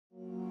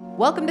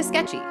Welcome to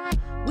Sketchy.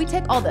 We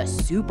take all the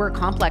super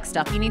complex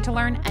stuff you need to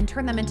learn and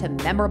turn them into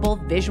memorable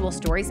visual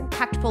stories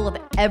packed full of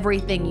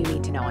everything you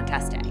need to know on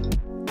test day.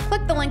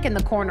 Click the link in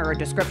the corner or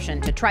description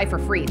to try for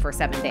free for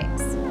 7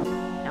 days.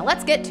 Now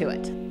let's get to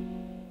it.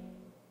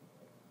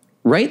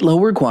 Right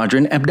lower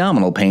quadrant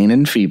abdominal pain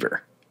and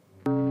fever.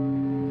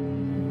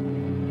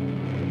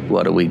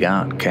 What do we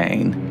got,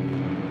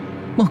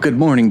 Kane? Well, good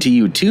morning to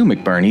you too,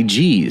 McBurney.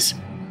 Geez.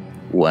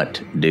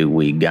 What do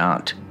we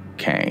got,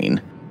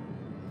 Kane?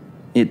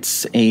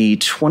 It's a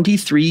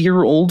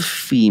 23-year-old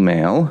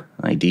female.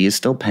 ID is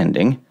still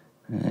pending.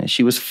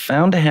 She was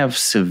found to have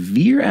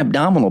severe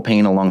abdominal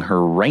pain along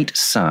her right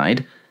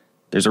side.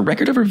 There's a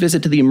record of her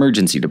visit to the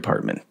emergency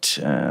department.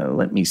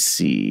 Let me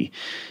see.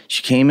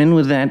 She came in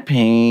with that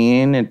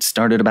pain. It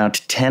started about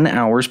 10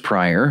 hours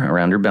prior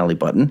around her belly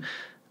button.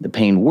 The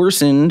pain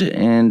worsened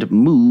and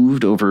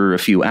moved over a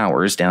few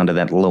hours down to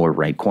that lower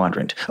right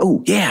quadrant.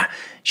 Oh, yeah.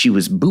 She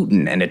was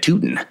bootin' and a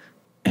tootin'.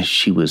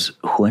 She was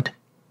what?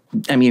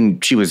 I mean,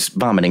 she was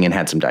vomiting and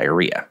had some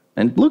diarrhea.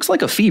 And looks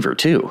like a fever,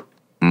 too.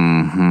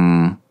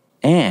 And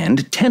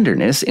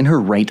tenderness in her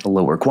right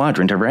lower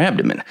quadrant of her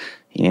abdomen.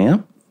 Yeah,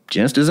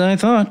 just as I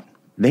thought.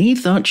 They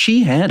thought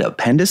she had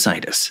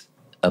appendicitis.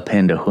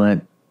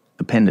 What?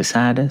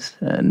 Appendicitis?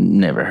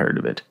 Never heard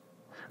of it.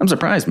 I'm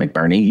surprised,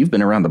 McBurney. You've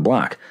been around the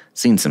block,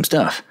 seen some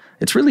stuff.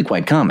 It's really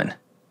quite common.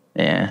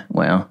 Yeah,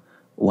 well,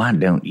 why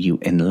don't you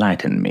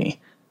enlighten me?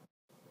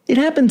 It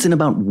happens in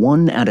about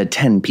 1 out of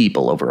 10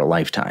 people over a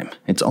lifetime.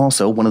 It's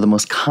also one of the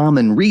most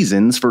common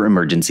reasons for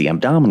emergency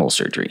abdominal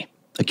surgery.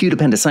 Acute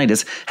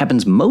appendicitis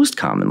happens most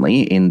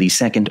commonly in the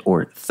second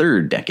or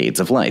third decades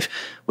of life,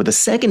 with a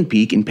second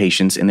peak in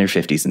patients in their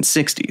 50s and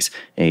 60s,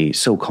 a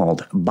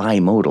so-called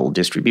bimodal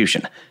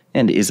distribution,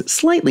 and is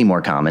slightly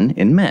more common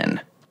in men.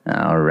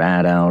 All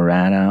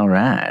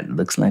right.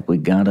 Looks like we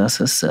got us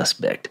a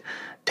suspect.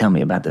 Tell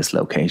me about this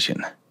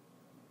location.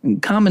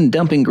 Common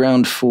dumping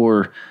ground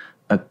for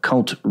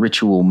occult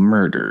ritual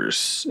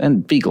murders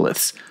and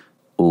fecaliths.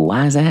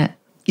 Why is that?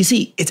 You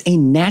see, it's a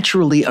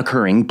naturally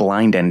occurring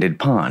blind-ended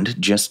pond,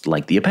 just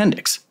like the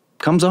appendix.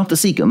 Comes off the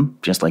cecum,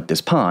 just like this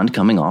pond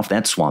coming off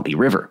that swampy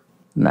river.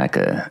 Like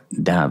a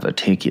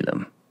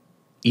diverticulum.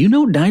 You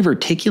know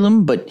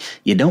diverticulum, but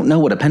you don't know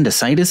what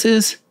appendicitis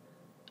is?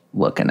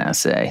 What can I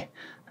say?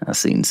 I've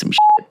seen some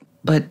shit.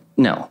 But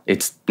no,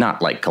 it's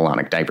not like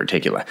colonic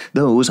diverticula.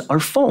 Those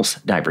are false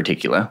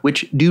diverticula,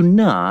 which do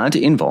not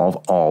involve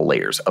all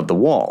layers of the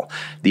wall.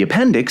 The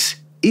appendix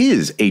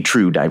is a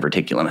true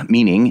diverticulum,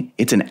 meaning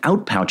it's an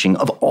outpouching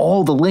of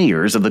all the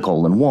layers of the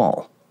colon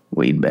wall.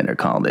 We'd better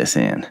call this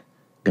in.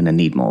 Gonna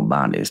need more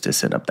bodies to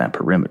set up that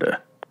perimeter.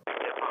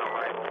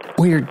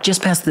 We're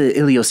just past the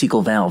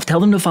ileocecal valve. Tell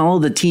them to follow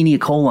the Taenia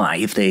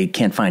coli if they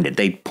can't find it.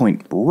 They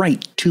point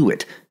right to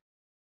it.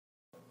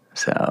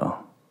 So,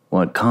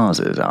 what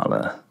causes all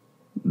of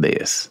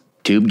this?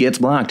 Tube gets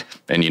blocked.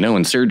 And you know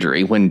in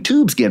surgery, when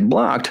tubes get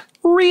blocked,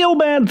 real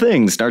bad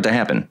things start to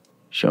happen.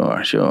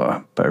 Sure.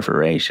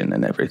 Perforation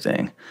and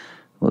everything.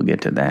 We'll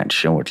get to that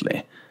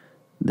shortly.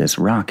 This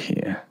rock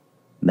here,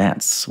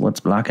 that's what's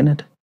blocking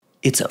it?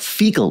 It's a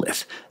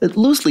fecalith. It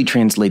loosely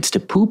translates to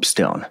poop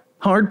stone.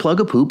 Hard plug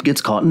of poop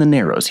gets caught in the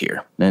narrows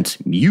here. That's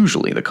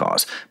usually the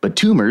cause. But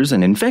tumors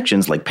and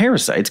infections like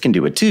parasites can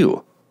do it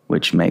too.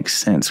 Which makes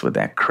sense with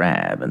that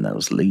crab and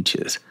those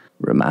leeches.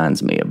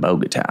 Reminds me of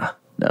Bogota.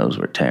 Those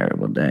were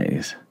terrible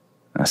days.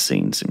 I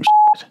seen some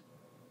shit.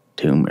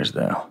 Tumors,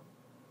 though.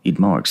 You'd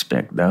more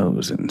expect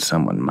those in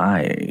someone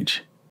my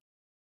age.